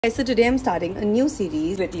So today I'm starting a new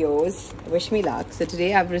series videos, wish me luck. So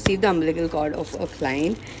today I've received the umbilical cord of a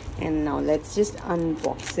client and now let's just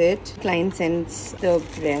unbox it. Client sends the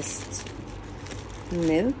breast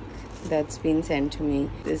milk that's been sent to me,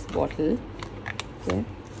 this bottle, okay,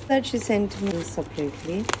 that she sent to me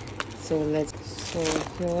separately. So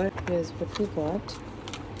here's what we got.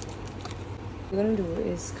 What we're gonna do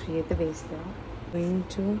is create the base layer. I'm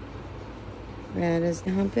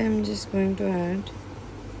just going to add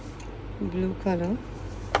blue color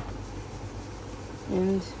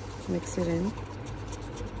and mix it in.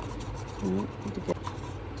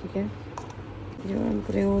 Okay. Here I'm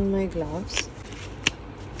putting on my gloves.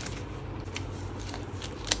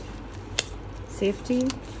 Safety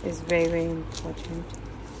is very important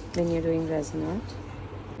when you're doing resin art.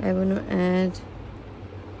 I want to add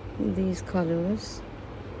these colors.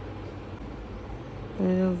 A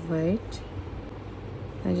little white.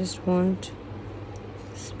 I just want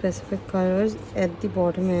specific colors at the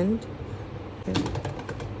bottom end.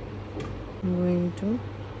 I'm going to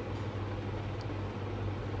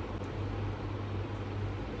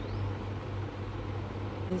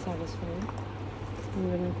be satisfied. I'm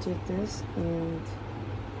going to take this and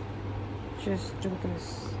just do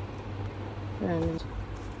this and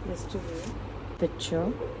just to do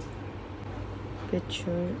picture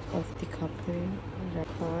of the couple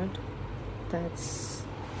record that's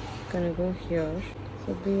gonna go here.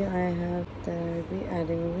 So I'll be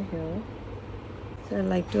adding over here. So I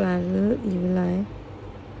like to add a little evil eye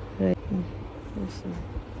right here.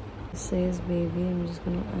 It says baby. I'm just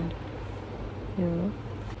gonna add here.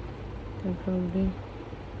 Then probably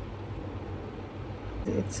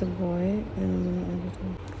it's a boy and I'm gonna add it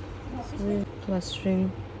here. So we're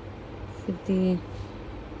clustering with the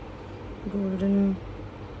golden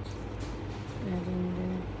adding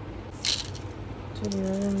there. So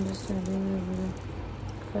here I'm just adding a little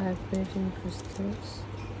vibrating crystals.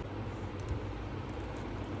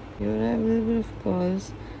 Here I have a little bit of pearls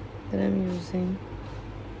that I'm using.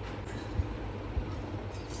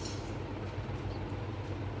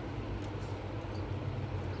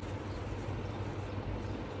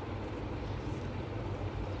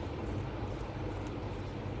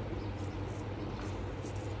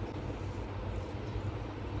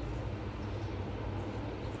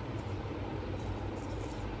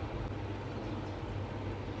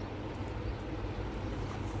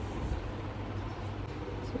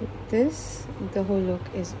 The whole look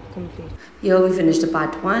is complete. Here we finished the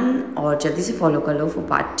part 1 और जल्दी से follow कर लो for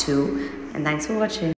part 2 and thanks for watching.